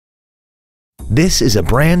This is a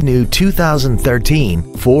brand new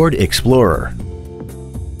 2013 Ford Explorer.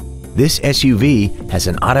 This SUV has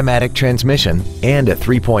an automatic transmission and a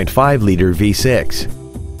 3.5-liter V6.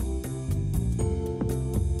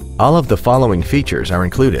 All of the following features are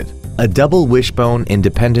included: a double wishbone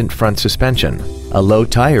independent front suspension, a low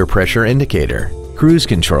tire pressure indicator, cruise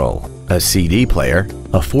control, a CD player,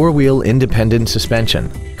 a four-wheel independent suspension,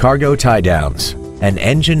 cargo tie-downs, an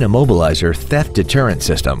engine immobilizer theft deterrent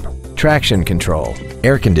system, traction control,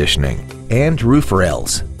 air conditioning, and roof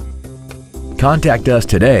rails. Contact us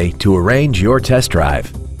today to arrange your test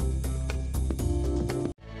drive.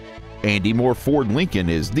 Andy Mohr Ford Lincoln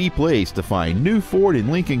is the place to find new Ford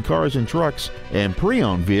and Lincoln cars and trucks and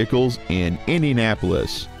pre-owned vehicles in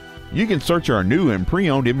Indianapolis. You can search our new and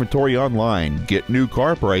pre-owned inventory online, get new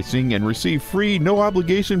car pricing, and receive free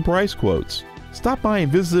no-obligation price quotes. Stop by and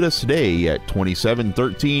visit us today at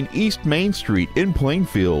 2713 East Main Street in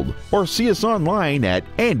Plainfield, or see us online at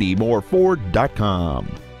andymohrford.com.